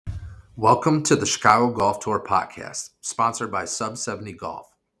Welcome to the Chicago Golf Tour podcast, sponsored by Sub 70 Golf.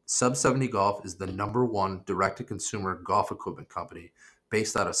 Sub 70 Golf is the #1 direct-to-consumer golf equipment company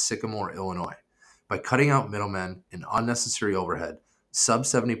based out of Sycamore, Illinois. By cutting out middlemen and unnecessary overhead, Sub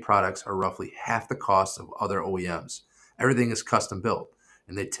 70 products are roughly half the cost of other OEMs. Everything is custom built,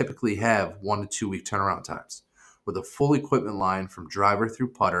 and they typically have 1 to 2 week turnaround times. With a full equipment line from driver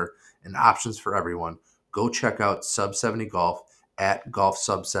through putter and options for everyone, go check out Sub 70 Golf at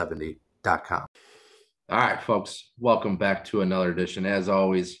golfsub70.com. All right, folks, welcome back to another edition. As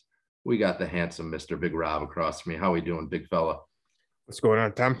always, we got the handsome Mr. Big Rob across from me. How we doing, big fella? What's going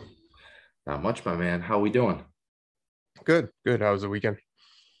on, Tom? Not much, my man. How we doing? Good. How was the weekend?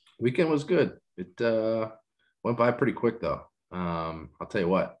 Weekend was good. It went by pretty quick, though. I'll tell you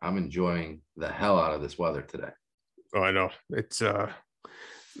what, I'm enjoying the hell out of this weather today. Oh, I know. It's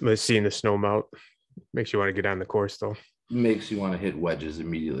seeing the snow melt makes you want to get on the course, though. Makes you want to hit wedges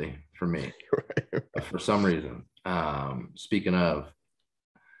immediately for me. Right. For some reason. Speaking of,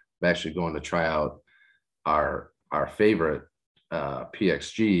 I'm actually going to try out our favorite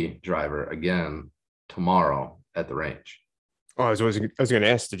PXG driver again tomorrow at the range. Oh, I was going to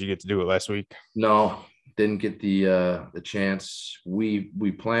ask, did you get to do it last week? No, didn't get the chance. We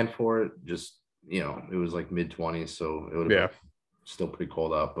planned for it. Just it was like mid-20s, so it would have been still pretty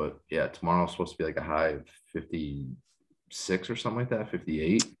cold out. But yeah, tomorrow's supposed to be like a high of 56 or something like that,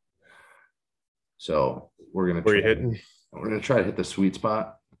 58. So we're gonna try to hit the sweet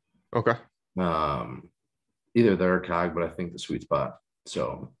spot. Okay. Either there or Cog, but I think the sweet spot.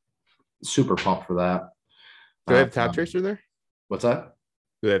 So super pumped for that. Do they have Top Tracer there? What's that?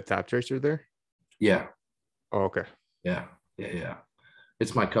 Do they have Top Tracer there? Yeah. Oh, okay. Yeah.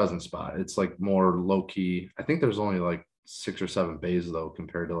 It's my cousin's spot. It's like more low key. I think there's only like 6 or 7 bays though,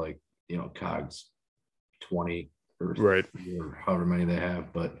 compared to like Cog's 20 or however many they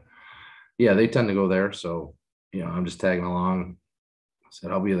have. But yeah, they tend to go there. So I'm just tagging along. I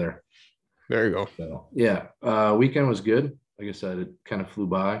said I'll be there. There you go. So yeah, weekend was good. Like I said, it kind of flew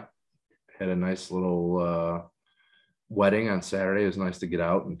by. Had a nice little wedding on Saturday. It was nice to get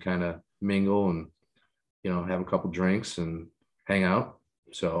out and kind of mingle and have a couple drinks and hang out.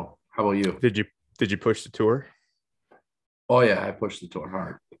 So how about you? Did you push the tour? Oh yeah, I pushed the tour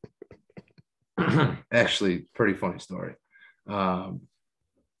hard. Actually, pretty funny story.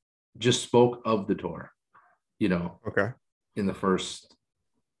 Just spoke of the tour, Okay. in the first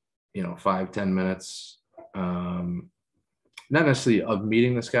 5-10 minutes, not necessarily of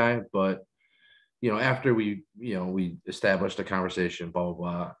meeting this guy, but after we established a conversation, blah blah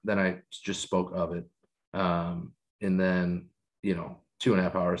blah, then I just spoke of it, and then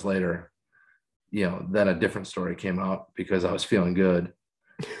 2.5 hours later, then a different story came out because I was feeling good.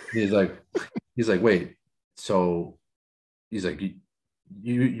 He's like wait, so he's like,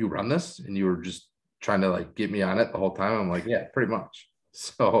 you run this and you were just trying to like get me on it the whole time? I'm like, yeah, pretty much.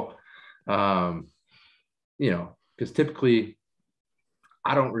 So because typically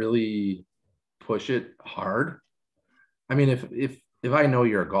I don't really push it hard. I mean, if I know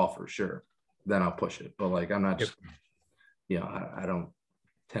you're a golfer, sure, then I'll push it. But like, I'm not just I don't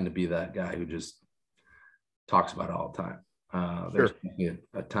tend to be that guy who just talks about it all the time. There's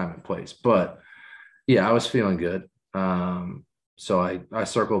a time and place. But yeah, I was feeling good. So I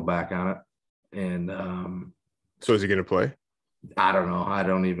circled back on it. And so is he gonna play? I don't know. I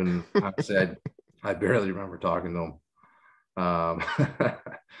don't even honestly, I barely remember talking to him.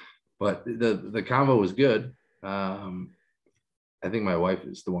 But the convo was good. I think my wife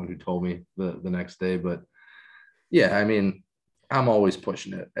is the one who told me the next day. But yeah, I mean, I'm always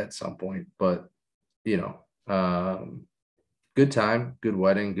pushing it at some point. But good time, good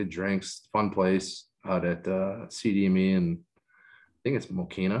wedding, good drinks, fun place out at CDME, and I think it's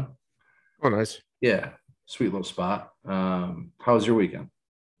Mokina. Oh, nice. Yeah, sweet little spot. How was your weekend?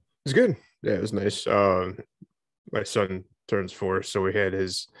 It was good. Yeah, it was nice. My son turns 4, so we had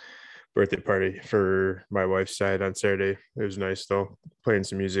his birthday party for my wife's side on Saturday. It was nice though, playing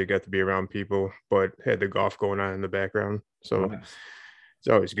some music, got to be around people, but had the golf going on in the background. So nice. It's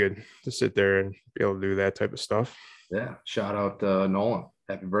always good to sit there and be able to do that type of stuff. Yeah. Shout out Nolan.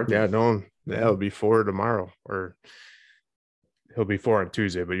 Happy birthday. Yeah, Nolan. Yeah, it'll be 4 tomorrow, or he'll be 4 on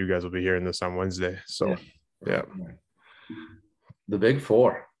Tuesday, but you guys will be hearing this on Wednesday. So yeah. The big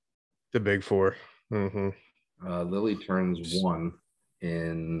 4. The big 4. Mm-hmm. Lily turns 1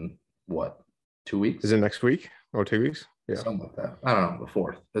 in what, 2 weeks? Is it next week or 2 weeks? Yeah, something like that. I don't know. The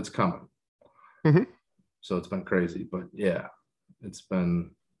 4th. It's coming. Mm-hmm. So it's been crazy, but yeah, it's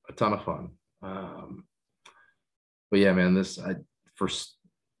been a ton of fun. But yeah, man, for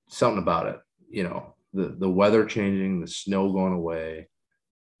something about it, the weather changing, the snow going away,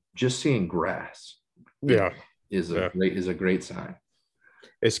 just seeing grass Yeah. is a great sign.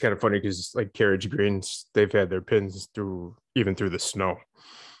 It's kind of funny because like Carriage Greens, they've had their pins through the snow.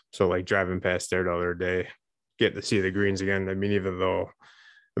 So like driving past there the other day, getting to see the greens again. I mean, even though,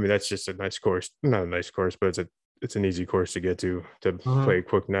 I mean, that's just a nice course, not a nice course, but it's an easy course to get to play a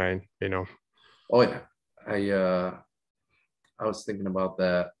quick 9, you know. Oh yeah. I was thinking about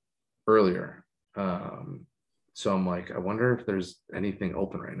that earlier. So I'm like, I wonder if there's anything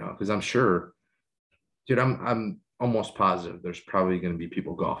open right now. Cause I'm sure, dude, I'm almost positive there's probably going to be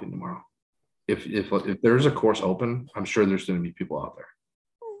people golfing tomorrow. If there's a course open, I'm sure there's going to be people out there.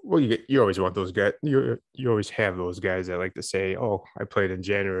 Well, you always want those guys. You always have those guys that like to say, "Oh, I played in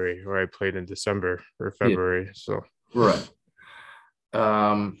January or I played in December or February." Yeah. So right.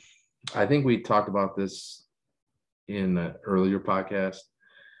 I think we talked about this in the earlier podcast,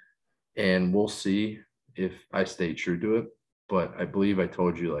 and we'll see if I stay true to it. But I believe I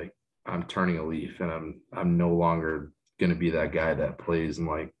told you like I'm turning a leaf, and I'm no longer going to be that guy that plays in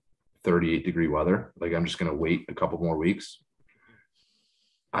like 38-degree weather. Like I'm just going to wait a couple more weeks.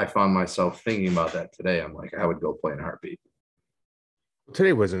 I found myself thinking about that today. I'm like, I would go play in a heartbeat.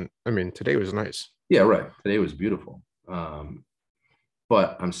 Today was nice. Yeah, right. Today was beautiful.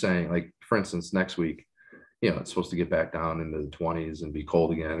 But I'm saying, like, for instance, next week, it's supposed to get back down into the 20s and be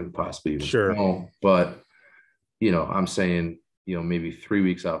cold again and possibly even snow. But, I'm saying, maybe 3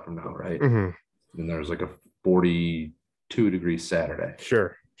 weeks out from now, right? Mm-hmm. And there's like a 42-degree Saturday.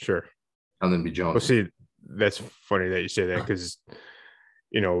 Sure. And then be jonesing. Well, see, that's funny that you say that because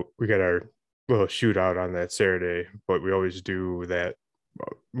we got our little shootout on that Saturday, but we always do that.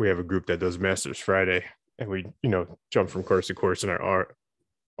 We have a group that does Masters Friday, and we, jump from course to course, and our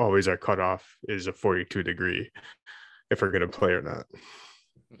cutoff is a 42-degree if we're going to play or not.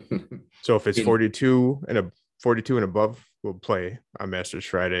 So if it's 42 and above, we'll play on Masters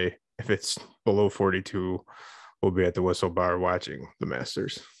Friday. If it's below 42, we'll be at the Whistle Bar watching the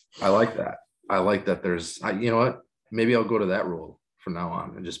Masters. I like that. There's, you know what? Maybe I'll go to that rule from now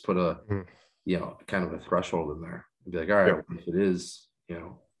on and just put a, kind of a threshold in there. Be like, all right, if it is,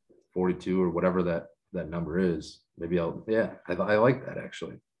 42 or whatever that number is, maybe I like that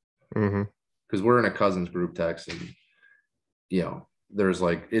actually. Because we're in a cousins group text, and there's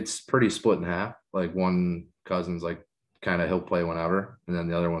like, it's pretty split in half. Like one cousin's like, kind of he'll play whenever, and then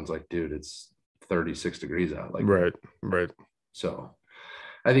the other one's like, dude, it's 36 degrees out. Like right. So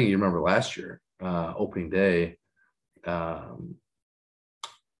I think you remember last year, opening day,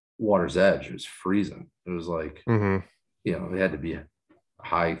 Water's Edge, it was freezing. It was like, it had to be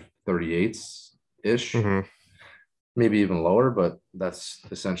high 38s ish, maybe even lower, but that's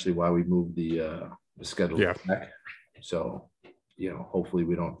essentially why we moved the schedule back. So, hopefully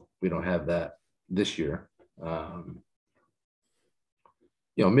we don't have that this year.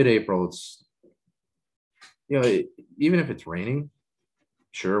 Mid-April, it's, even if it's raining,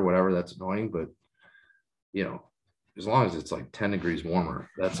 sure, whatever, that's annoying, but as long as it's like 10 degrees warmer,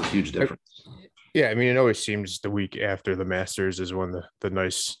 that's a huge difference. Yeah, I mean, it always seems the week after the Masters is when the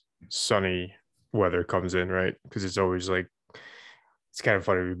nice sunny weather comes in, right? Because it's always like, it's kind of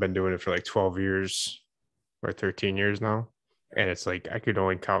funny. We've been doing it for like 12 years or 13 years now. And it's like, I could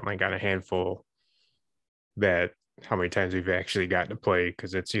only count like on a handful that how many times we've actually gotten to play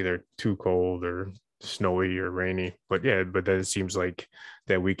because it's either too cold or snowy or rainy. But then it seems like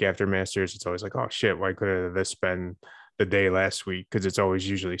that week after Masters, it's always like, oh shit, why couldn't this been the day last week? Because it's always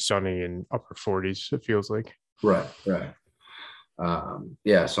usually sunny in upper 40s, it feels like. Right.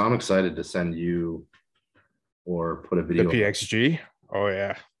 So I'm excited to send you or put a video. The PXG? Oh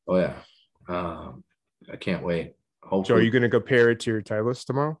yeah. I can't wait. Hopefully. So are you going to compare it to your Titleist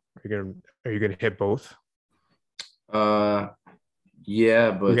tomorrow? Are you going to hit both?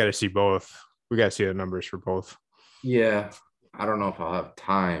 Yeah, but we got to see both. We got to see the numbers for both. Yeah, I don't know if I'll have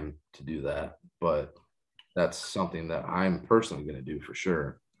time to do that, but that's something that I'm personally going to do for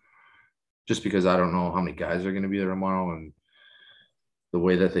sure. Just because I don't know how many guys are going to be there tomorrow and the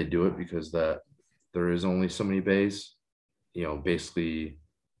way that they do it, because that there is only so many bays. Basically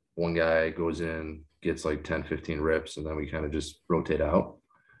one guy goes in, gets like 10, 15 rips, and then we kind of just rotate out.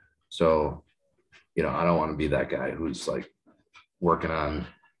 So, I don't want to be that guy who's like working on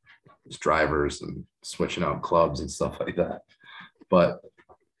his drivers and switching out clubs and stuff like that. But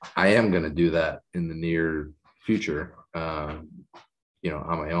I am going to do that in the near future, on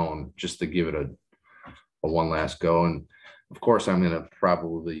my own, just to give it a one last go. And of course, I'm going to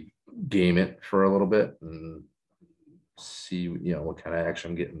probably game it for a little bit and see, what kind of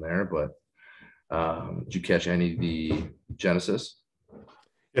action I'm getting there. But did you catch any of the Genesis?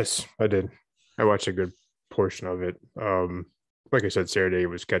 Yes, I did. I watched a good portion of it. like I said, Saturday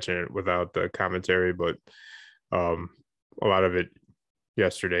was catching it without the commentary, but um, a lot of it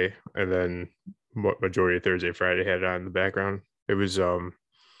yesterday, and then majority of Thursday, Friday had it on in the background. It was I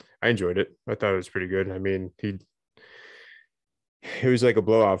enjoyed it. I thought it was pretty good. I mean, it was like a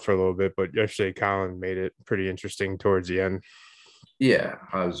blowout for a little bit, but yesterday Colin made it pretty interesting towards the end. Yeah,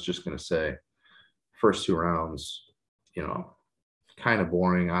 I was just gonna say, first two rounds, you know, kind of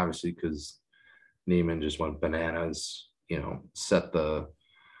boring, obviously, because Neiman just went bananas. You know, set the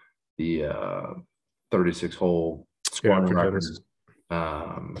 36 hole squad for record. tennis.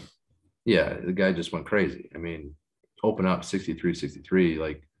 Yeah, the guy just went crazy. I mean, open up 63,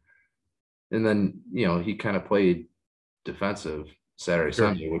 like, and then he kind of played defensive Saturday, Sure.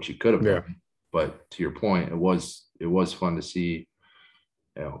 Sunday, which he could have Yeah. done. But to your point, it was fun to see,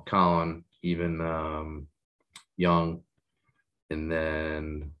 Colin, even Young, and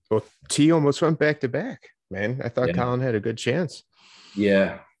then Well, T almost went back to back, man. I thought Yeah. Colin had a good chance.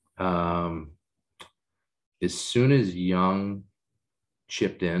 yeah. As soon as Young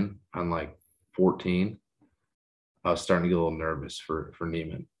chipped in on like 14, I was starting to get a little nervous for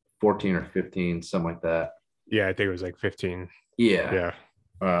Neiman. 14 or 15, something like that. Yeah, I think it was like 15. Yeah. Yeah.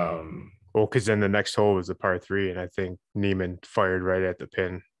 Well, because then the next hole was a par 3, and I think Neiman fired right at the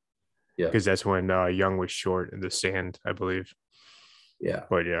pin. Yeah. Because that's when Young was short in the sand, I believe. Yeah.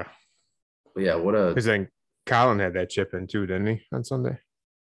 But yeah. But yeah, what a Because then Colin had that chip in too, didn't he, on Sunday?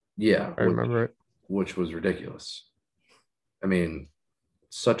 yeah, I remember it. which was ridiculous. I mean,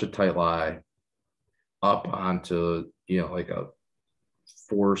 such a tight lie up onto, like a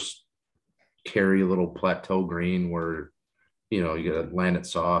forced carry little plateau green where, you gotta land it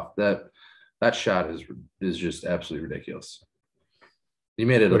soft. That shot is just absolutely ridiculous. You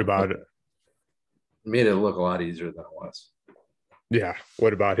made it What about it? Made it look a lot easier than it was. Yeah.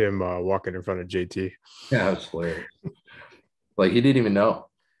 What about him walking in front of JT? Yeah, it was hilarious. Like, he didn't even know.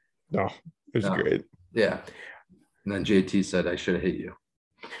 No, it was great. Yeah. And then JT said, I should have hit you.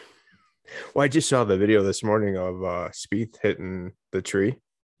 Well, I just saw the video this morning of Spieth hitting the tree.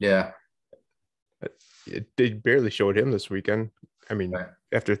 Yeah. They barely showed him this weekend. I mean, Right.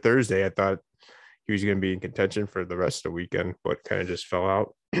 After Thursday, I thought he was going to be in contention for the rest of the weekend, but kind of just fell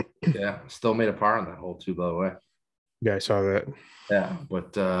out. Yeah. Still made a par on that hole too, by the way. Yeah, I saw that. Yeah.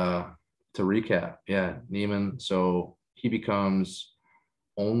 But to recap, yeah, Neiman. So he becomes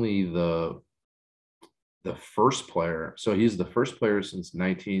only the first player. So he's the first player since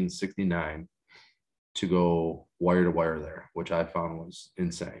 1969 to go wire to wire there, which I found was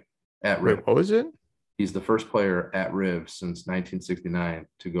insane. At Riv. Wait, what was it? He's the first player at Riv since 1969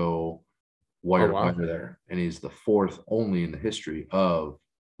 to go wire to wire there. And he's the fourth only in the history of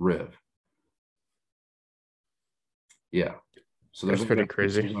Riv. Yeah. So That's pretty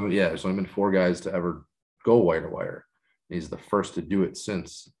crazy. There's only been 4 guys to ever go wire to wire. He's the first to do it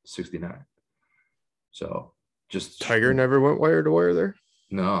since 69. So just Tiger never went wire to wire there?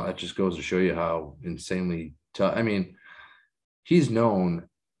 No, that just goes to show you how insanely tough. I mean, he's known,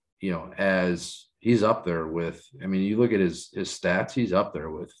 as he's up there with, I mean, you look at his stats, he's up there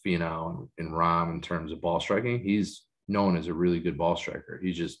with Finau and Rahm in terms of ball striking. He's known as a really good ball striker.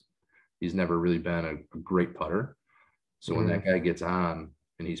 He's never really been a great putter. So when that guy gets on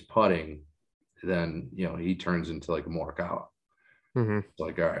and he's putting, then, he turns into like a Morikawa. It's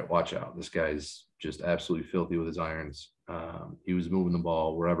like, all right, watch out. This guy's just absolutely filthy with his irons. He was moving the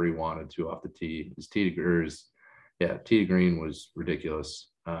ball wherever he wanted to off the tee. His tee to green was ridiculous.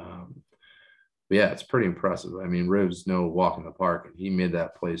 But yeah, it's pretty impressive. I mean, Riv's no walk in the park, and he made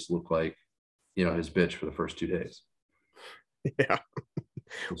that place look like, his bitch for the first 2 days. Yeah.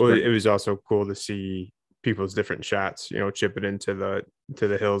 Well, it was also cool to see people's different shots, chip it into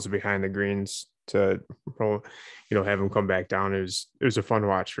the hills behind the greens to, have them come back down. It was a fun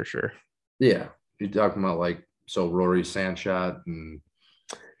watch for sure. Yeah. You're talking about Rory's sand shot and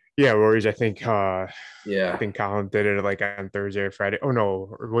yeah, Rory's, I think I think Colin did it like on Thursday or Friday. Oh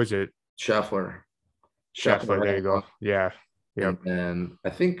no, or was it Scheffler? There you go. Yeah. Yep. And I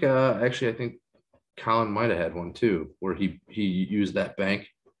think I think Colin might have had one too, where he used that bank.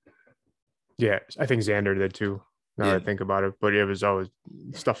 Yeah, I think Xander did too. Now that I think about it, but it was always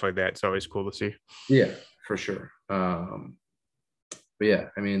stuff like that. It's always cool to see. Yeah, for sure. But yeah,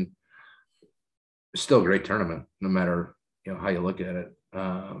 I mean, still a great tournament, no matter how you look at it.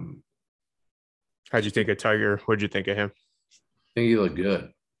 How'd you think of Tiger? What'd you think of him? I think he looked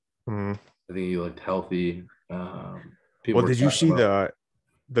good. Mm-hmm. I think he looked healthy. Well, did you see the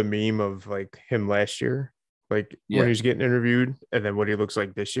meme of like him last year, when he was getting interviewed, and then what he looks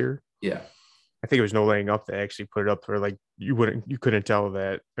like this year? Yeah. I think it was No Laying Up that actually put it up for you couldn't tell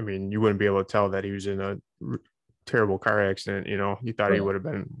that. I mean, you wouldn't be able to tell that he was in a terrible car accident. You know, you thought he Right. would have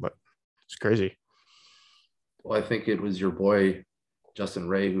been, but it's crazy. Well, I think it was your boy Justin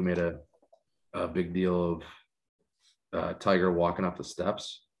Ray who made a big deal of Tiger walking up the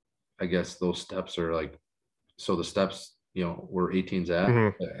steps. I guess those steps are like, so the steps, you know, where 18's at,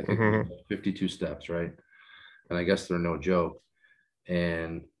 Hmm. I think Hmm. 52 steps, right? And I guess they're no joke.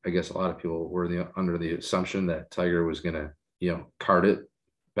 And I guess a lot of people were under the assumption that Tiger was going to, you know, cart it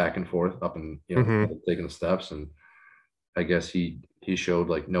back and forth up and, you know, Hmm. taking the steps. And I guess he showed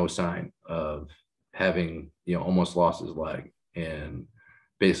like no sign of having, you know, almost lost his leg. And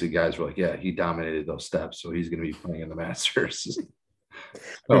basically guys were like, yeah, he dominated those steps. So he's going to be playing in the Masters.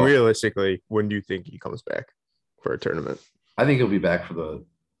 But So realistically, when do you think he comes back for a tournament I think he'll be back for the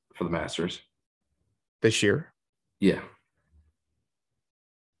Masters. this year? Yeah.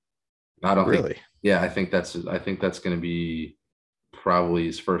 I don't think, Really? yeah, I think that's going to be probably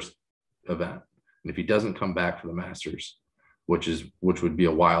his first event. And if he doesn't come back for the Masters, which would be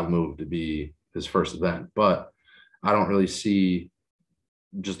a wild move to be his first event, but I don't really see,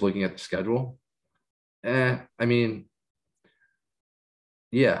 just looking at the schedule. I mean,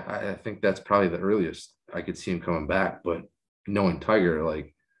 yeah, I think that's probably the earliest I could see him coming back. But knowing Tiger,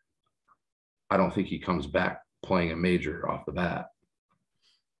 like, I don't think he comes back playing a major off the bat.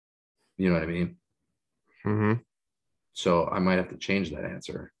 You know what I mean? Hmm. So I might have to change that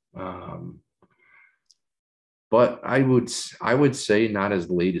answer. But I would say not as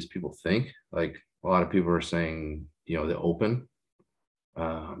late as people think. Like a lot of people are saying, you know, the Open,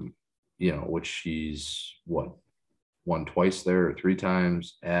 you know, which he's won twice there or three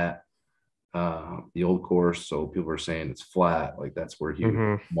times at the old course. So people are saying it's flat, like that's where he would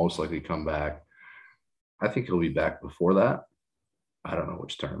Hmm. most likely come back. I think he'll be back before that. I don't know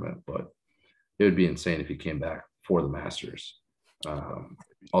which tournament, but it would be insane if he came back for the Masters.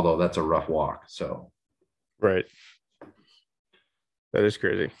 Although that's a rough walk. So Right. That is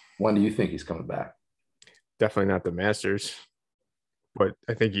crazy. when do you think he's coming back? Definitely not the Masters, but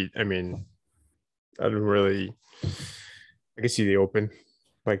I think I mean, I don't really, I can see the Open,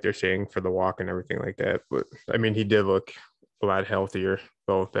 like they're saying, for the walk and everything like that. But I mean, he did look a lot healthier.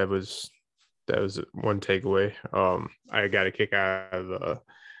 So that was one takeaway. I got a kick out of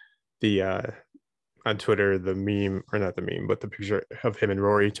the on Twitter, the meme, or not the meme, but the picture of him and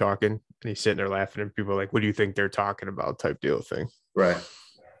Rory talking, and he's sitting there laughing, and people are like, "What do you think they're talking about?" Type deal thing. Right.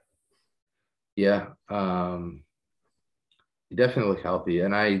 Yeah. He definitely look healthy.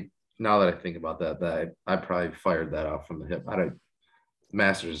 And now that I think about that I probably fired that off from the hip. I don't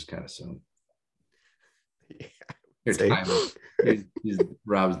Masters is kind of soon. Your Say, time he's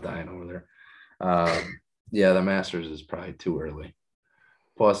Rob's dying over there. Yeah, the Masters is probably too early.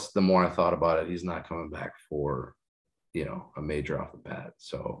 Plus, the more I thought about it, he's not coming back for, you know, a major off the bat.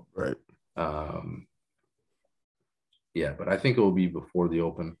 So right. um yeah, but I think it will be before the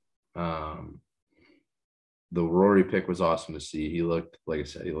Open. Um the Rory pick was awesome to see. He looked, like I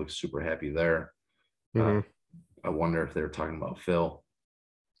said, he looked super happy there. Hmm. I wonder if they were talking about Phil.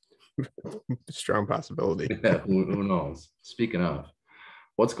 Strong possibility. Yeah, who knows? Speaking of,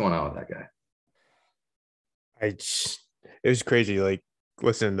 what's going on with that guy? It was crazy. Like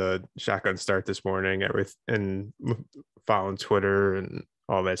listening to Shotgun Start this morning, and following Twitter and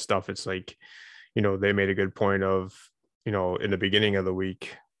all that stuff. It's like, you know, they made a good point of, you know, in the beginning of the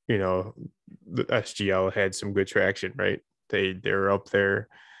week, you know, the SGL had some good traction, right? They're up there,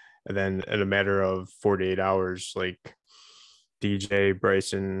 and then in a matter of 48 hours, like DJ,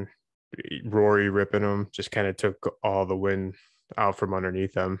 Bryson, Rory ripping them just kind of took all the wind out from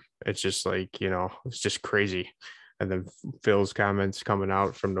underneath them. It's just like, you know, it's just crazy. And then Phil's comments coming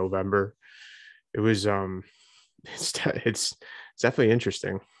out from November. It was it's definitely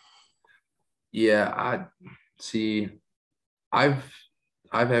interesting. Yeah, I see. I've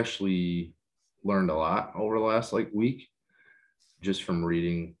I've actually learned a lot over the last like week just from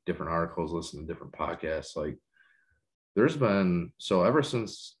reading different articles, listening to different podcasts. Like there's been, so ever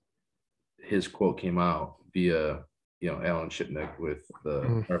since his quote came out via, you know, Alan Shipnick with the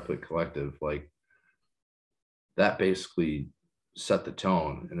Mhm. Airplay Collective, like that basically set the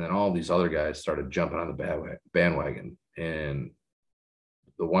tone. And then all these other guys started jumping on the bandwagon. And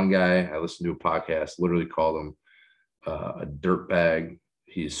the one guy I listened to a podcast literally called him a dirt bag.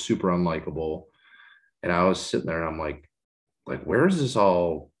 He's super unlikable. And I was sitting there and I'm like, where is this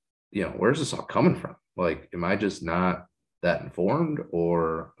all, you know, where's this all coming from? Like, am I just not that informed,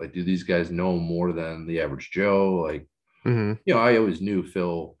 or like, do these guys know more than the average Joe? Like, Mhm. you know, I always knew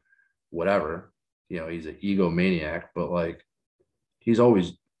Phil, whatever, you know, he's an egomaniac, but like, he's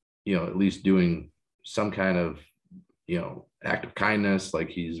always, you know, at least doing some kind of, you know, act of kindness. Like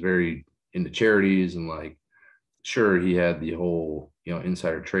he's very into charities and like, sure, he had the whole,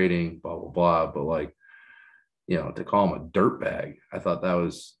 insider trading, blah, blah, blah, but like, to call him a dirtbag, I thought that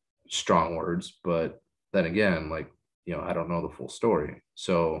was strong words. But then again, like, I don't know the full story.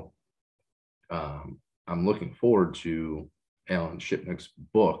 So I'm looking forward to Alan Shipnick's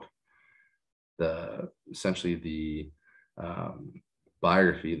book, essentially the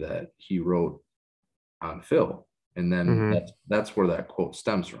biography that he wrote on Phil. And then that's where that quote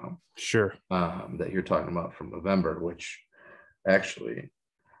stems from. Sure. That you're talking about from November, which actually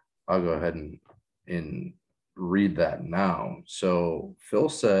I'll go ahead and read that now. So Phil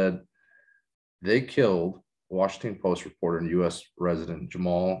said they killed Washington Post reporter and U.S. resident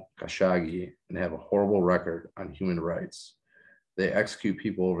Jamal Khashoggi and have a horrible record on human rights. They execute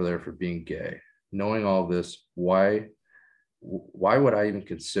people over there for being gay. Knowing all this, why would I even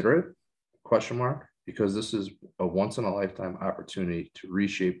consider it? Question mark. Because this is a once in a lifetime opportunity to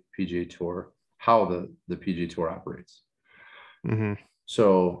reshape PGA Tour, how the PGA Tour operates.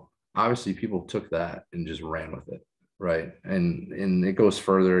 So obviously people took that and just ran with it, right? And it goes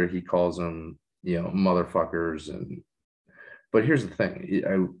further. He calls them, motherfuckers. But here's the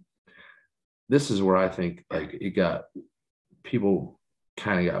thing. This is where I think like people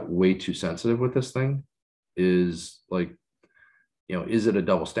kind of got way too sensitive with this thing. Is like, is it a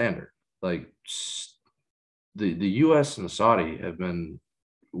double standard? Like the U.S. and the Saudi have been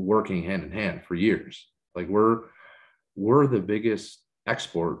working hand in hand for years. Like we're the biggest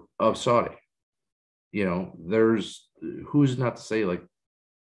export of Saudi. There's who's not to say like,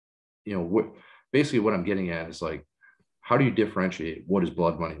 basically what I'm getting at is like, how do you differentiate what is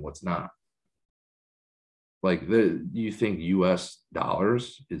blood money and what's not? Like you think US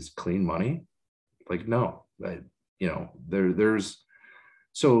dollars is clean money? Like, no, there's,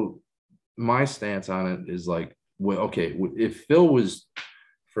 so my stance on it is like, well, okay, if Phil was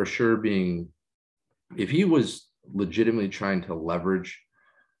for sure if he was legitimately trying to leverage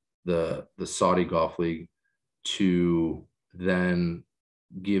the Saudi Golf League to then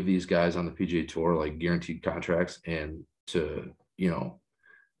give these guys on the PGA Tour like guaranteed contracts and to,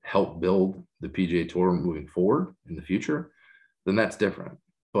 help build the PGA Tour moving forward in the future, then that's different.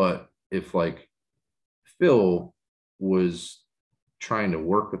 But if like Phil was trying to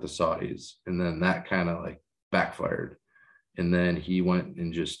work with the Saudis and then that kind of like backfired, and then he went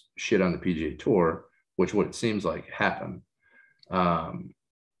and just shit on the PGA Tour, which what it seems like happened. And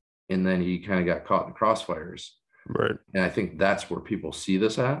then he kind of got caught in the crossfires. Right. And I think that's where people see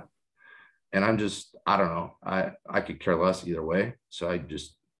this at. And I don't know. I could care less either way. So I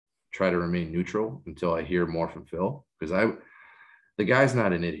just try to remain neutral until I hear more from Phil, because the guy's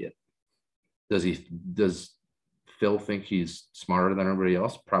not an idiot. Does Phil think he's smarter than everybody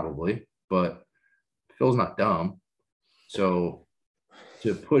else? Probably, but Phil's not dumb. So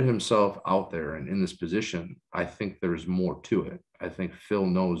to put himself out there and in this position, I think there's more to it. I think Phil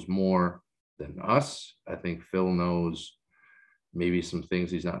knows more than us. I think Phil knows maybe some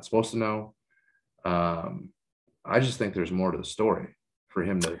things he's not supposed to know. I just think there's more to the story for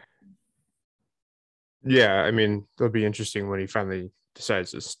him to. Yeah, I mean, it'll be interesting when he finally decides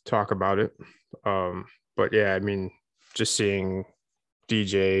to talk about it. But yeah, I mean, just seeing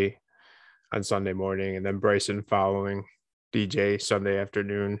DJ on Sunday morning and then Bryson following DJ Sunday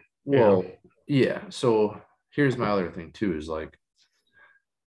afternoon. Well, yeah. So here's my other thing too, is like,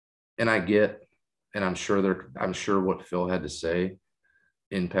 and I'm sure what Phil had to say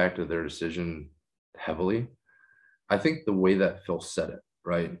impacted their decision heavily. I think the way that Phil said it,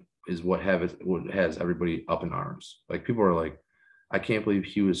 right, is what has everybody up in arms. Like people are like, I can't believe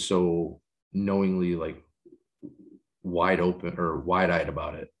he was so knowingly like wide open or wide-eyed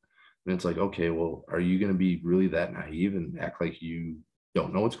about it. And it's like, okay, well, are you going to be really that naive and act like you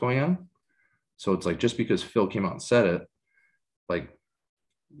don't know what's going on? So it's like, just because Phil came out and said it, like,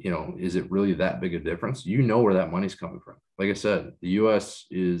 is it really that big a difference? Where that money's coming from. Like I said, the U.S.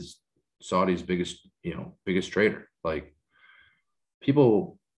 is Saudi's biggest trader. Like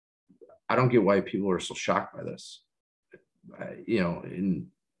people, I don't get why people are so shocked by this. And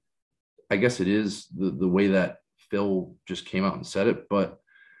I guess it is the way that Phil just came out and said it. But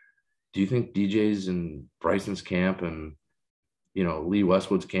do you think DJ's in Bryson's camp and, Lee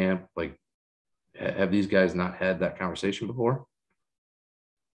Westwood's camp, like, have these guys not had that conversation before?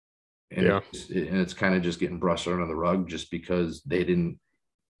 And yeah, it's kind of just getting brushed under the rug just because they didn't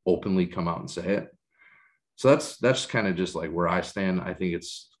openly come out and say it. So that's kind of just like where I stand. I think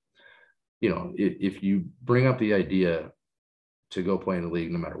it's, if you bring up the idea to go play in the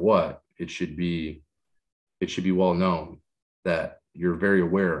league, no matter what, it should be well known that you're very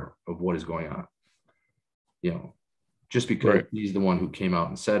aware of what is going on. Just because he's the one who came out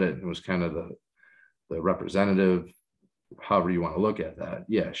and said it, and it was kind of the representative, however you want to look at that.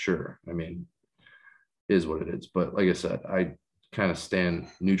 Yeah, sure. I mean, is what it is. But like I said, I kind of stand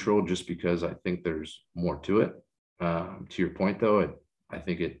neutral just because I think there's more to it. To your point, though, I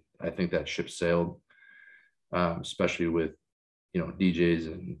think that ship sailed, especially with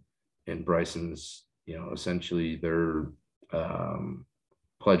DJs and Bryson's, essentially their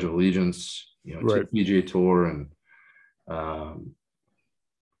pledge of allegiance, Right. to the PGA Tour, and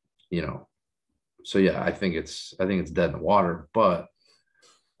so yeah, I think it's dead in the water. But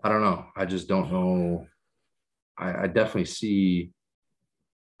I don't know. I just don't know. I definitely see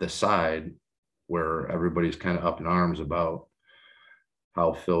the side where everybody's kind of up in arms about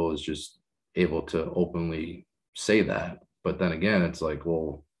how Phil is just able to openly say that. But then again, it's like,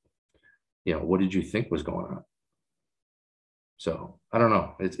 well, what did you think was going on? So I don't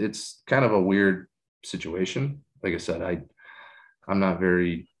know. It's kind of a weird situation. Like I said, I'm not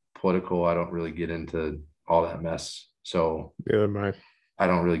very political. I don't really get into all that mess. So Neither am I. I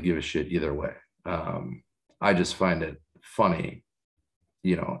don't really give a shit either way. I just find it funny,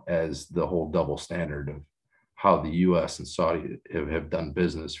 as the whole double standard of how the US and Saudi have done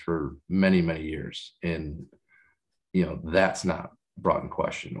business for many, many years. And, that's not brought in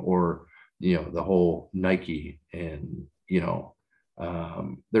question. Or, the whole Nike and,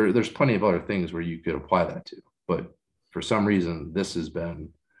 there's plenty of other things where you could apply that to. But for some reason, this has been,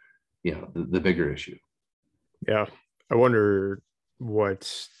 the bigger issue. Yeah. I wonder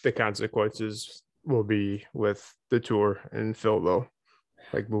what the consequences will be with the tour and Phil, though,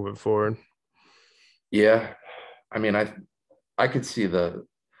 like moving forward. Yeah. I mean, I could see the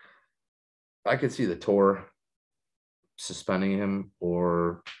tour suspending him,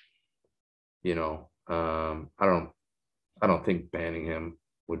 or, I don't think banning him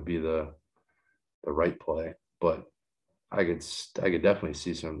would be the right play, but I could definitely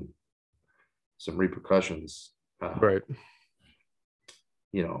see some repercussions. Right.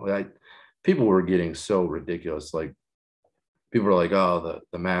 People were getting so ridiculous. Like, people were like, oh,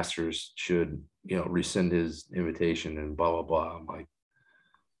 the Masters should, rescind his invitation and blah, blah, blah. I'm like,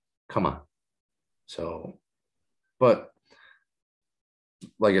 come on. So, but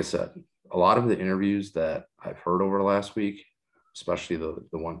like I said, a lot of the interviews that I've heard over the last week, especially the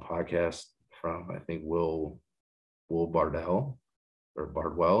one podcast from, I think, Will Bardwell.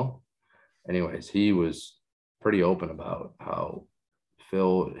 Anyways, he was pretty open about how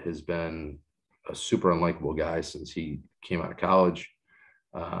Phil has been a super unlikable guy since he came out of college,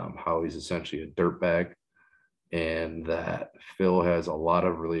 how he's essentially a dirtbag, and that Phil has a lot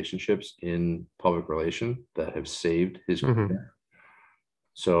of relationships in public relation that have saved his career. Mm-hmm.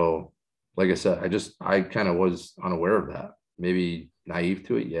 So, like I said, I kind of was unaware of that. Maybe naive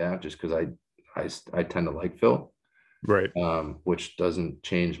to it, yeah, just because I tend to like Phil, Right. which doesn't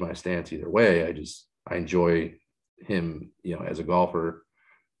change my stance either way. I enjoy him, as a golfer.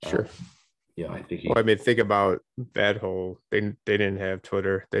 Sure. I think Well, I mean, think about that whole they didn't have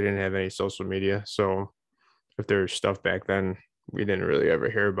Twitter, they didn't have any social media. So if there's stuff back then, we didn't really ever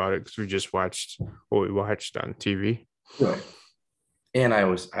hear about it because we just watched what we watched on TV. Right. And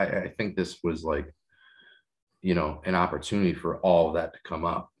I think this was like, an opportunity for all of that to come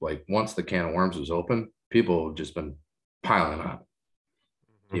up. Like, once the can of worms was open, people have just been piling on.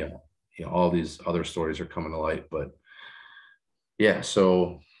 Mm-hmm. All these other stories are coming to light. But yeah,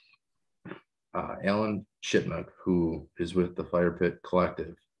 so Alan Shipnuck, who is with the Fire Pit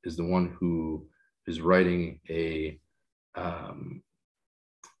Collective, is the one who is writing an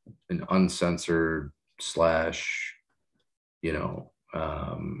uncensored slash,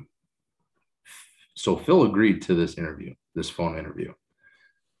 so Phil agreed to this phone interview.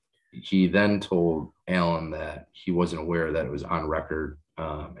 He then told Alan that he wasn't aware that it was on record.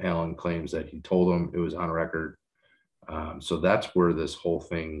 Alan claims that he told him it was on record. So that's where this whole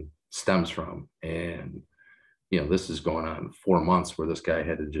thing stems from. And, this is going on 4 months where this guy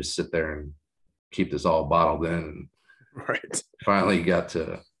had to just sit there and keep this all bottled in. And Right. finally got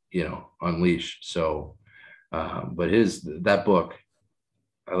to, unleash. So, but that book,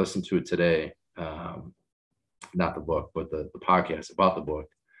 I listened to it today. Not the book, but the podcast about the book,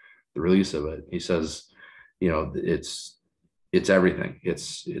 the release of it. He says, it's everything.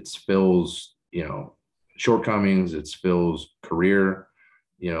 It's Phil's, shortcomings. It's Phil's career.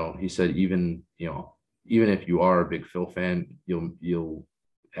 He said, even if you are a big Phil fan, you'll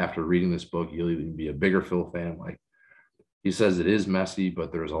after reading this book, you'll even be a bigger Phil fan. Like, he says, it is messy,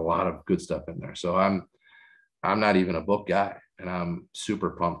 but there's a lot of good stuff in there. So I'm not even a book guy, and I'm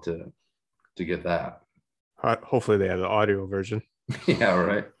super pumped to get that. Hopefully they have the audio version. Yeah,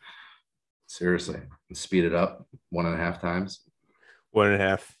 right. Seriously, speed it up 1.5 times.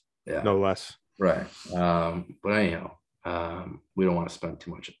 1.5, Yeah, no less. Right. But anyhow, we don't want to spend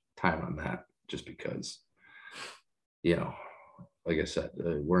too much time on that just because, you know, like I said,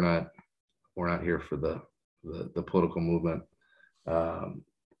 we're not here for the political movement. Um,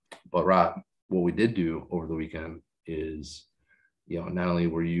 but Rob, what we did do over the weekend is, not only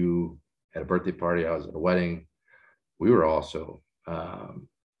were you at a birthday party, I was at a wedding, we were also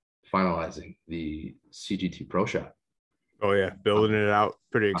finalizing the CGT Pro Shop. Oh yeah, building it out.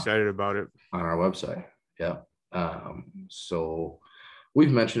 Pretty excited about it. On our website. Yeah. So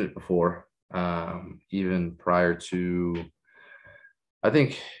we've mentioned it before, even prior to, I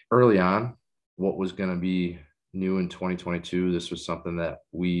think early on, what was going to be new in 2022. This was something that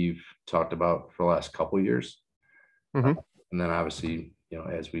we've talked about for the last couple of years. Mhm. And then obviously,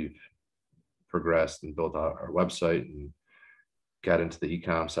 as we've progressed and built out our website and got into the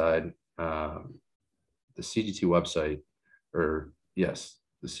e-com side, the CGT website, or yes,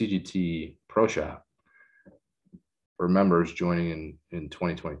 the CGT Pro Shop for members joining in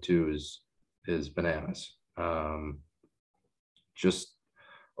 2022 is bananas. Just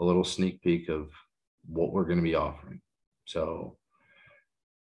a little sneak peek of what we're going to be offering. So,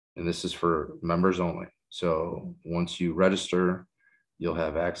 and this is for members only. So once you register, you'll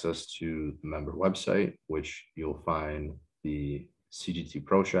have access to the member website, which you'll find the CGT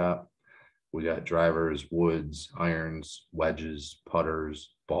Pro Shop. We got drivers, woods, irons, wedges,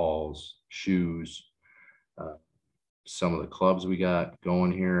 putters, balls, shoes, some of the clubs we got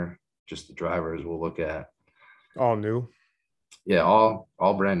going here, just the drivers we'll look at. All new. Yeah, all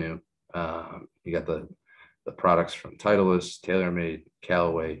brand new. You got the products from Titleist, TaylorMade,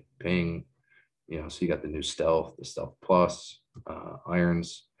 Callaway, Ping. So you got the new Stealth, the Stealth Plus,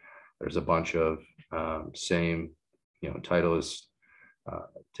 irons. There's a bunch of same, Titleist,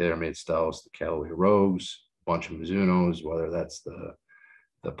 TaylorMade Stealths, the Callaway Rogues, a bunch of Mizunos, whether that's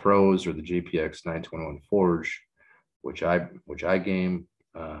the Pros or the JPX 921 Forge, which I game,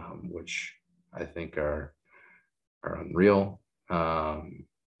 which I think are unreal.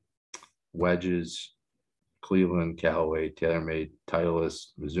 Wedges, Cleveland, Callaway, TaylorMade, Titleist,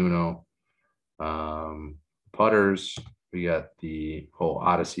 Mizuno. Putters, we got the whole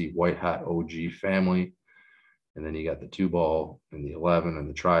Odyssey White Hot OG family, and then you got the 2-ball and the 11 and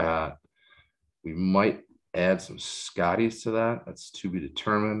the Tri-Hot. We might add some Scotties to that. That's to be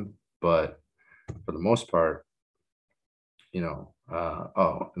determined, but for the most part, and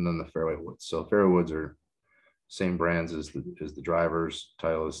then the fairway woods. So fairway woods are same brands as the drivers,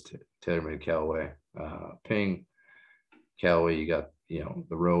 Titleist, TaylorMade, Callaway, Ping, Callaway. You got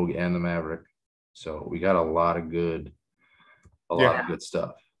the Rogue and the Maverick. So we got a lot of good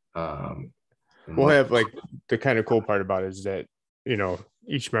stuff. We'll have the kind of cool part about it is that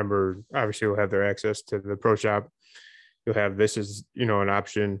each member obviously will have their access to the Pro Shop. You'll have this as an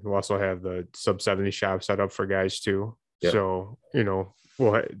option. We'll also have the sub 70 shop set up for guys too. Yep. So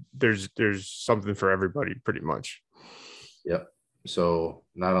there's something for everybody pretty much. Yep. So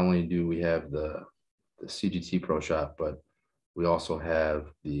not only do we have the CGT Pro Shop, but we also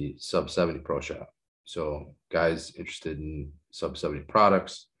have the sub 70 Pro Shop. So guys interested in sub 70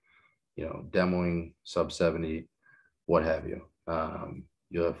 products, demoing sub 70, what have you.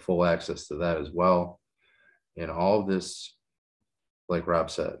 You'll have full access to that as well. And all of this, like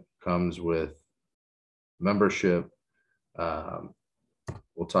Rob said, comes with membership.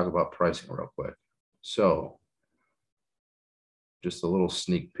 We'll talk about pricing real quick. So just a little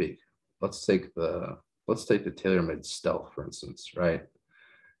sneak peek. Let's take the TaylorMade Stealth, for instance, right?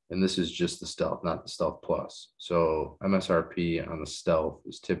 And this is just the Stealth, not the Stealth Plus. So MSRP on the Stealth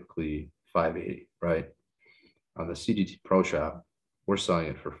is typically $580, right? On the CGT Pro Shop, we're selling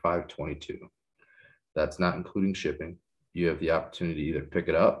it for $522. That's not including shipping. You have the opportunity to either pick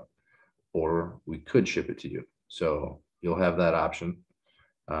it up or we could ship it to you. So you'll have that option.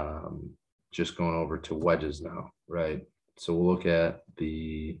 Just going over to wedges now, right? So we'll look at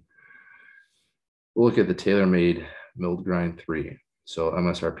the TaylorMade milled grind 3. So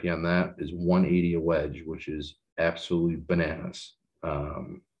MSRP on that is $180 a wedge, which is absolutely bananas. I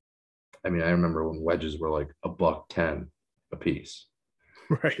remember when wedges were like $110 a piece.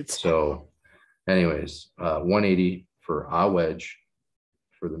 Right. So anyways, $180 for a wedge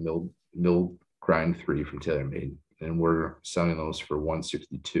for the milled grind 3 from TaylorMade, and we're selling those for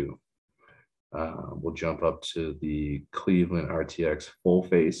 $162. We'll jump up to the Cleveland RTX full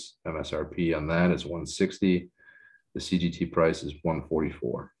face. MSRP on that is $160. The CGT price is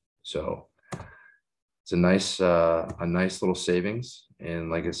 $144. So it's a nice little savings.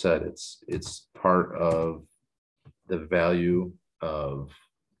 And like I said, it's part of the value of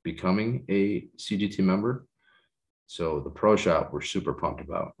becoming a CGT member. So the pro shop we're super pumped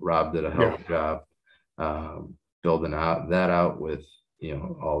about. Rob did a hell of a job building that out with, you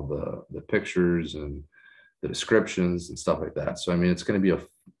know, all the pictures and the descriptions and stuff like that. So I mean, it's going to be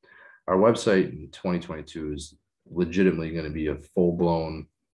our website in 2022 is legitimately going to be a full-blown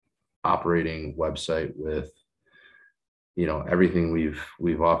operating website with, you know, everything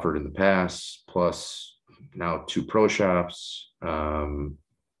we've offered in the past, plus now 2 pro shops. What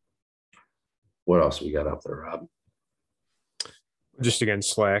else we got up there, Rob? Just again,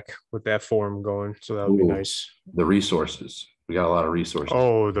 Slack with that form going. So that would be nice. The resources. We got a lot of resources.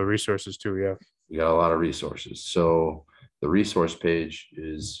 Oh, the resources too. Yeah. We got a lot of resources. So the resource page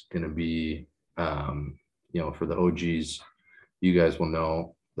is going to be, you know, for the OGs, you guys will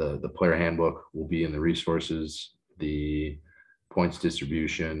know the player handbook will be in the resources, the points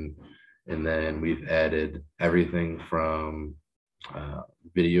distribution, and then we've added everything from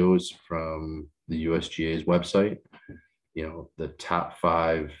videos from the USGA's website, you know, the top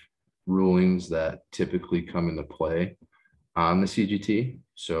 5 rulings that typically come into play on the CGT.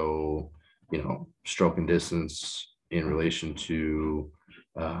 So, you know, stroke and distance in relation to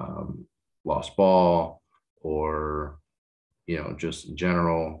lost ball, or, you know, just in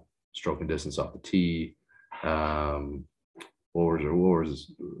general, stroke and distance off the tee. There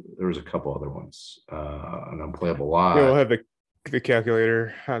was a couple other ones. An unplayable lot. Yeah, we'll have the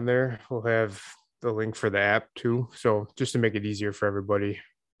calculator on there. We'll have the link for the app too. So just to make it easier for everybody.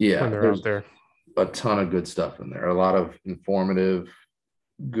 Yeah, when they're out there. A ton of good stuff in there. A lot of informative,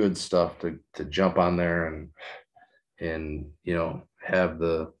 good stuff to jump on there and you know, have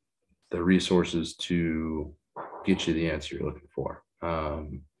the resources to get you the answer you're looking for.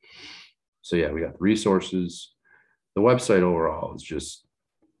 So yeah, we got the resources. The website overall is just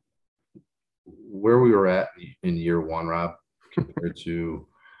where we were at in year 1, Rob, compared to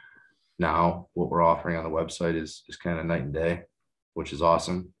now. What we're offering on the website is kind of night and day, which is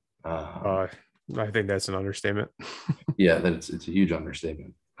awesome. I think that's an understatement. Yeah, it's a huge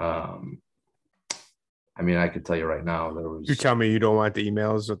understatement. I mean, I could tell you right now, You tell me you don't want the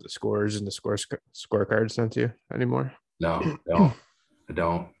emails with the scores and the scorecard sent to you anymore? No, I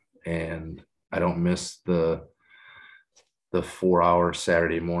don't. And I don't miss the 4-hour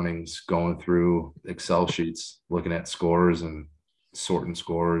Saturday mornings going through Excel sheets, looking at scores and sorting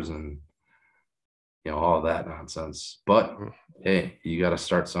scores and, you know, all that nonsense. But hey, you got to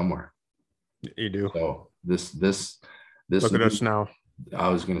start somewhere. You do. So this look at us now. I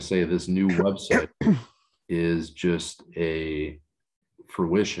was going to say, this new website is just a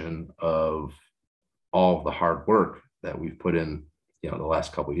fruition of all of the hard work that we've put in, you know, the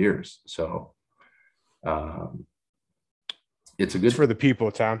last couple of years. So it's for the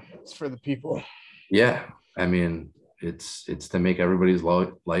people, Tom. It's for the people. Yeah, I mean, it's to make everybody's life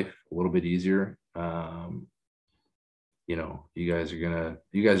a little bit easier. You know, you guys are gonna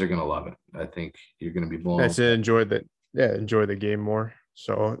love it. I think you're gonna be blown. That's it. Enjoy the game more.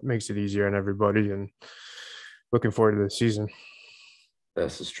 So it makes it easier on everybody, and looking forward to the season.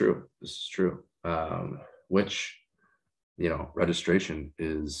 This is true. Which, you know, registration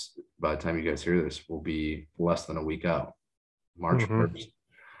is, by the time you guys hear this, will be less than a week out, March 1st.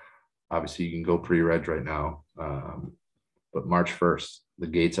 Obviously, you can go pre-reg right now, but March 1st, the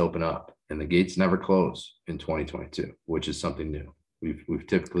gates open up, and the gates never close in 2022, which is something new. We've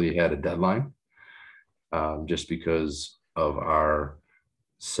typically had a deadline, just because of our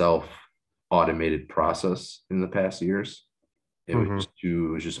self-automated process in the past years. It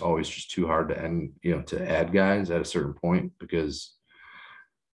was just always too hard to end, you know, to add guys at a certain point, because,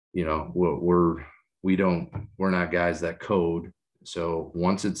 you know, we're not guys that code. So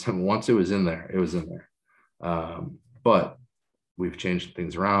once it was in there, it was in there. But we've changed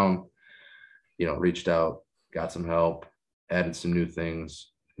things around, you know, reached out, got some help, added some new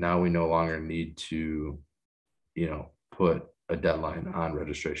things. Now we no longer need to, you know, put a deadline on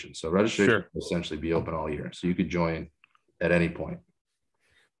registration. So registration will essentially be open all year. So you could join at any point.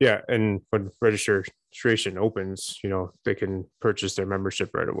 Yeah. And when registration opens, you know, they can purchase their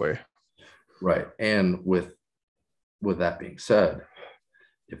membership right away. Right. And with that being said,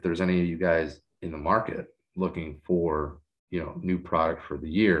 if there's any of you guys in the market looking for, you know, new product for the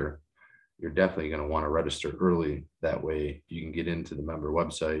year, you're definitely going to want to register early. That way you can get into the member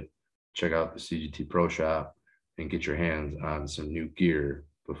website, check out the CGT Pro Shop, and get your hands on some new gear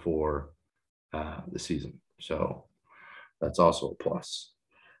before the season. So that's also a plus.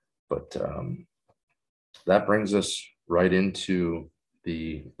 But that brings us right into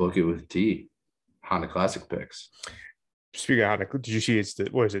the Book It with T Honda Classic picks. Speaking of Honda, did you see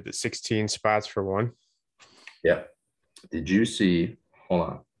the 16 spots for one? Yeah. Did you see? Hold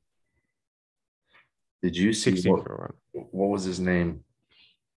on. Did you see 16 for what was his name?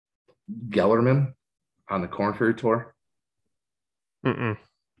 Gellerman on the Corn Ferry Tour? one. Mm-mm.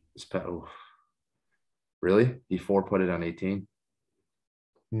 Oh, really? He put it on 18?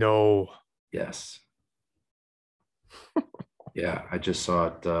 No. Yes. Yeah, I just saw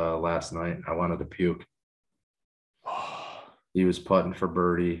it last night. I wanted to puke. He was putting for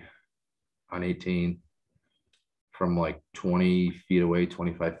birdie on 18 from like 20 feet away,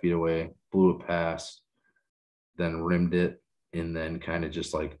 25 feet away, blew it past, then rimmed it, and then kind of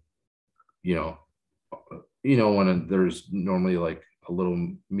just like, you know, when there's normally like a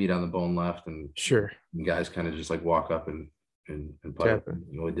little meat on the bone left, and Sure. guys kind of just like walk up and putt it. Tapping.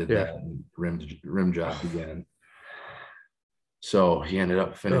 He did Yeah. that and rim job again. So he ended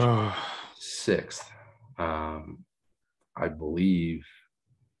up finishing sixth, I believe.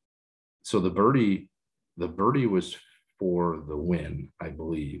 So the birdie was for the win, I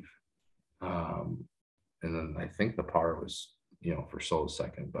believe. And then I think the par was, for sole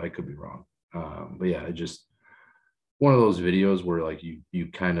second, but I could be wrong. But yeah, it just one of those videos where like you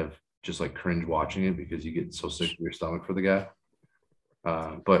kind of just like cringe watching it because you get so sick to your stomach for the guy.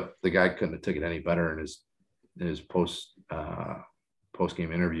 But the guy couldn't have took it any better in his post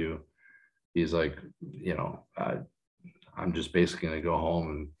game interview. He's like, I'm just basically gonna go home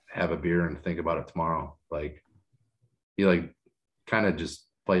and have a beer and think about it tomorrow. Like he like kind of just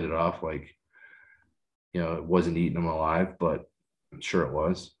played it off like, it wasn't eating him alive, but I'm sure it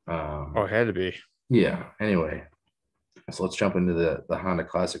was. It had to be. Yeah. Anyway, so let's jump into the Honda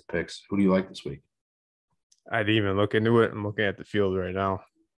Classic picks. Who do you like this week? I didn't even look into it. I'm looking at the field right now.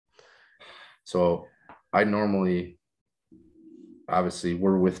 So I normally, obviously,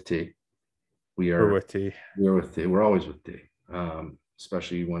 we're with T. We're with T. We're with T. We're always with T.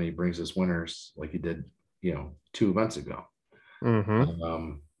 Especially when he brings us winners like he did, 2 events ago.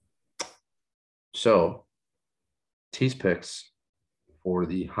 Mm-hmm. So T's picks for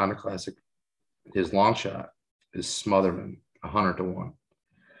the Honda Classic, his long shot is Smotherman, 100-1.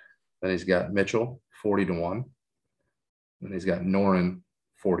 Then he's got Mitchell, 40-1. Then he's got Noren,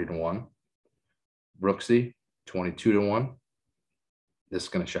 40-1. Brooksy, 22-1. This is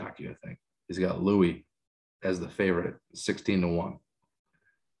going to shock you, I think. He's got Louis as the favorite, 16-1.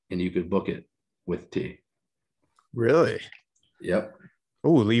 And you could book it with T. Really? Yep.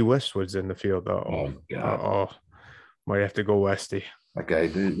 Oh, Lee Westwood's in the field, though. Oh, God. Oh, might have to go Westy. That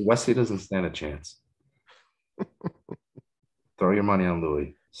guy, Westy doesn't stand a chance. Throw your money on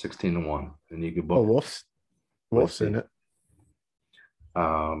Louis, 16-1, and you could book it. Wolf's in it.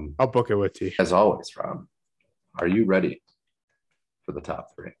 I'll book it with T. As always, Rob, are you ready for the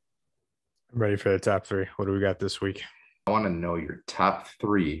top 3? I'm ready for the top 3. What do we got this week? I want to know your top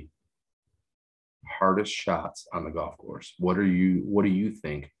 3 hardest shots on the golf course. What do you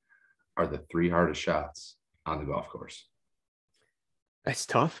think are the 3 hardest shots on the golf course? That's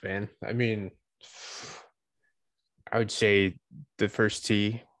tough, man. I mean, I would say the first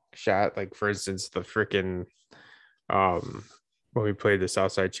tee shot, like for instance, the freaking when we played the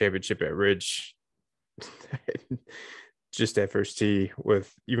Southside Championship at Ridge, just that first tee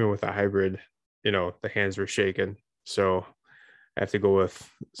even with a hybrid, the hands were shaking. So I have to go with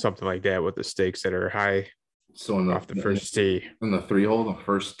something like that with the stakes that are high. So off the first tee. In the 3-hole, the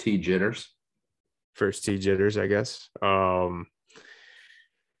first tee jitters. First tee jitters, I guess.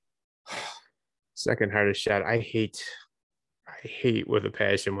 Second hardest shot. I hate with a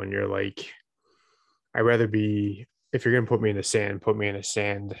passion when you're like, I'd rather be, if you're gonna put me in the sand, put me in a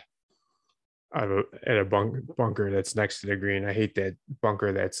sand at a bunker that's next to the green. I hate that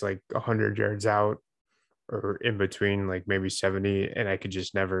bunker that's like 100 yards out or in between, like maybe 70, and I could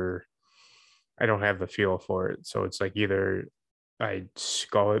just never. I don't have the feel for it. So it's like either I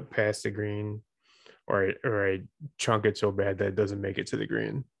skull it past the green, or I chunk it so bad that it doesn't make it to the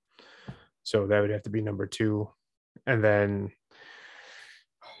green. So that would have to be number 2. And then,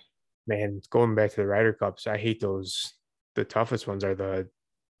 man, going back to the Ryder Cups, I hate those. The toughest ones are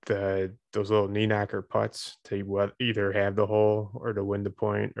those little knee knocker putts to either have the hole or to win the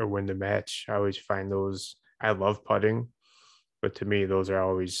point or win the match. I always find those. I love putting, but to me, those are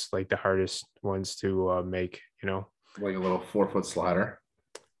always like the hardest ones to make. Like a little 4-foot slider.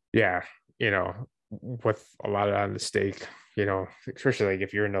 Yeah, with a lot on the stake. Especially like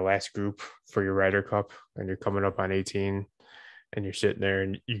if you're in the last group for your Ryder Cup and you're coming up on 18 and you're sitting there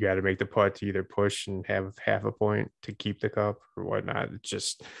and you got to make the putt to either push and have half a point to keep the cup or whatnot. It's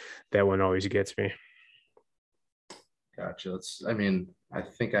just that one always gets me. Gotcha. I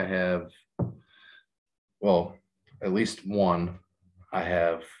think I have, well, at least one I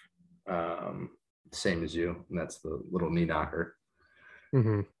have same as you, and that's the little knee knocker.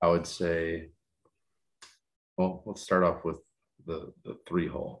 Mm-hmm. I would say Well, let's start off with the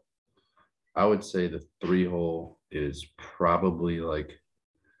 3-hole. I would say the 3-hole is probably like,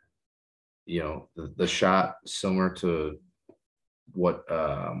 the shot similar to what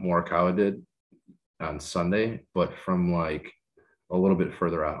Morikawa did on Sunday, but from like a little bit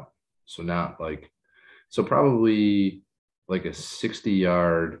further out. So not like, so probably like a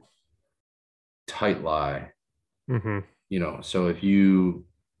 60-yard tight lie. Mm-hmm. So if you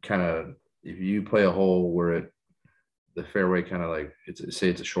play a hole where the fairway kind of like, say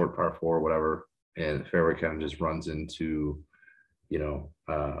it's a short par 4 or whatever, and the fairway kind of just runs into,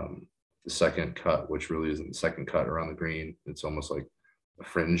 the second cut, which really isn't the second cut around the green. It's almost like a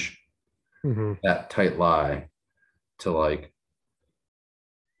fringe. Mm-hmm. That tight lie to like,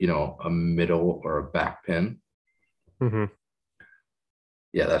 a middle or a back pin. Mm-hmm.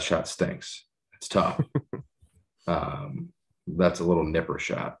 Yeah, that shot stinks. It's tough. That's a little nipper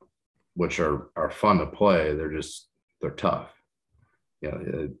shot, which are fun to play. They're tough.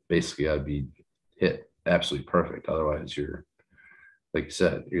 Basically I'd be hit absolutely perfect. Otherwise you're, like you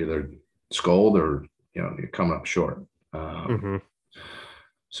said, you're either scold or, you're coming up short. Mm-hmm.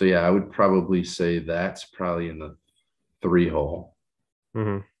 So yeah, I would probably say that's probably in the 3-hole.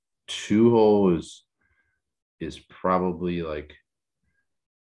 Mm-hmm. 2-hole is probably like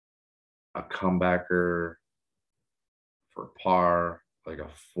a comebacker for par, like a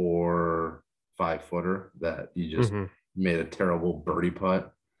 4-5 footer that you just Mm-hmm. made a terrible birdie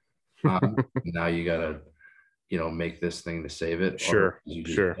putt on. Now you gotta, make this thing to save it. Sure.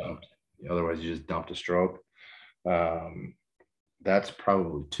 Sure. Otherwise you just dumped a stroke. That's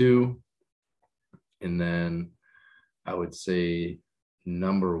probably 2. And then I would say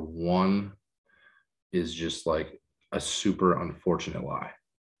number 1 is just like a super unfortunate lie.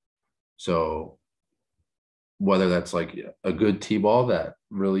 So whether that's like a good T-ball that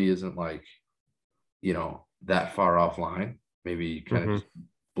really isn't like, that far offline, maybe you kind of just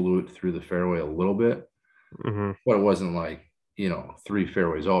blew it through the fairway a little bit, but it wasn't like, 3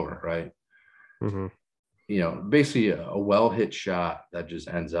 fairways over, right? Basically a well hit shot that just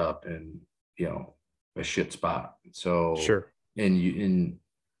ends up in, a shit spot. So Sure. And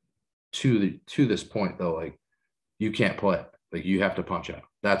to this point though, like you can't play it. Like you have to punch out.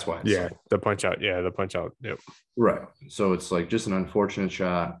 That's why it's like, the punch out. Yeah, the punch out. Yep. right. So it's like just an unfortunate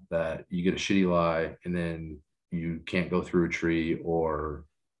shot that you get a shitty lie and then you can't go through a tree or,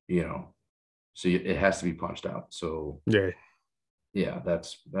 so it has to be punched out. So yeah,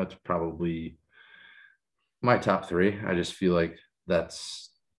 that's probably my top 3. I just feel like that's,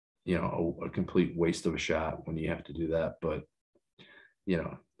 a complete waste of a shot when you have to do that. But,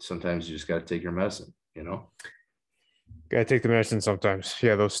 sometimes you just got to take your medicine, Gotta take the medicine sometimes.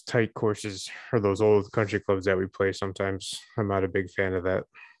 Yeah, those tight courses or those old country clubs that we play sometimes, I'm not a big fan of that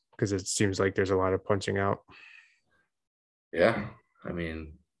because it seems like there's a lot of punching out. Yeah. I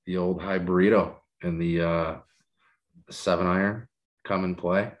mean, the old high burrito and the 7-iron come and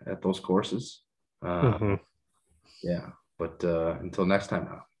play at those courses. Yeah. But until next time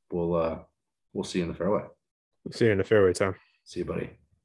now, we'll see you in the fairway. See you in the fairway, Tom. See you, buddy.